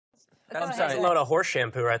I'm sorry. That's a load of horse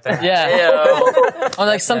shampoo right there. Yeah. Or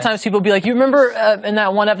like sometimes people be like, you remember in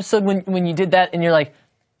that one episode when you did that, and you're like,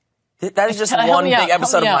 that is just one big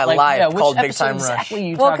episode of my life called Big Time Rush.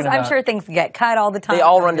 Well, because I'm sure things get cut all the time. They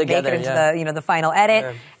all run together. Make it into the final edit.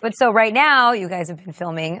 Yeah. But so right now, you guys have been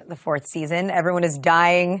filming the 4th season. Everyone is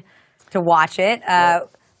dying to watch it.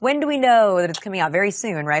 When do we know that it's coming out? Very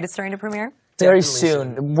soon, right? It's starting to premiere? Very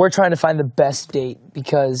soon. We're trying to find the best date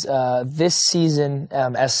because this season,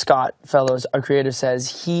 as Scott Fellows, our creator,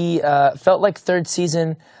 says, he felt like 3rd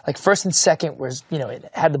season, like 1st and 2nd was, it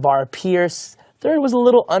had the bar of Pierce. 3rd was a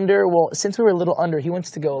little under. Well, since we were a little under, he wants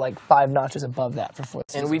to go like 5 notches above that for 4th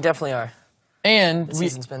season. And we definitely are. And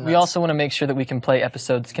we also want to make sure that we can play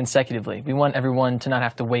episodes consecutively. We want everyone to not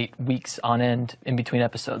have to wait weeks on end in between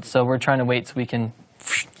episodes. So we're trying to wait so we can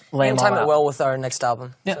lay them all out. And time it well with our next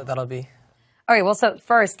album. Yeah. So that'll be... All right, well, so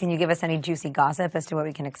first, can you give us any juicy gossip as to what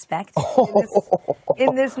we can expect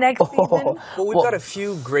in this next season? Well, we've got a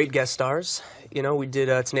few great guest stars. We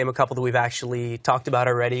did, to name a couple that we've actually talked about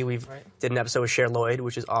already, did an episode with Cher Lloyd,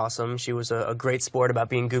 which is awesome. She was a great sport about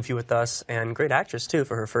being goofy with us, and great actress, too,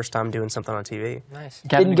 for her first time doing something on TV. Nice.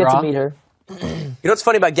 Didn't get to meet her. You know what's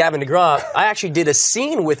funny about Gavin DeGraw? I actually did a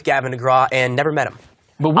scene with Gavin DeGraw and never met him.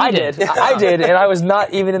 But I did, and I was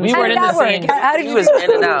not even in the scene. We weren't in the scene. He was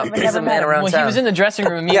in and out. He's a man around town. He was in the dressing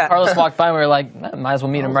room, and me and Carlos walked by, and we were like, might as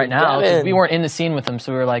well meet him right now. We weren't in the scene with him,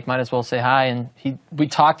 so we were like, might as well say hi. And we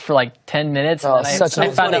talked for like 10 minutes, and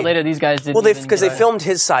I found out later these guys didn't. Well, because they filmed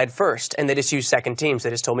his side first, and they just used second teams.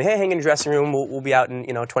 They just told me, hey, hang in the dressing room, we'll be out in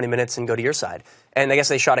 20 minutes and go to your side. And I guess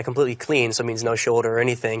they shot it completely clean, so it means no shoulder or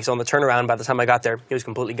anything. So on the turnaround, by the time I got there, he was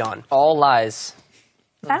completely gone. All lies.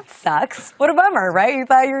 That sucks. What a bummer, right? You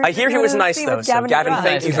thought you were. I hear he was nice, though. So, Gavin,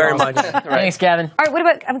 thank you very much. Thanks, Gavin. All right, what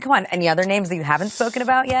about, come on, any other names that you haven't spoken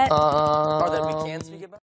about yet? Or that we can speak about?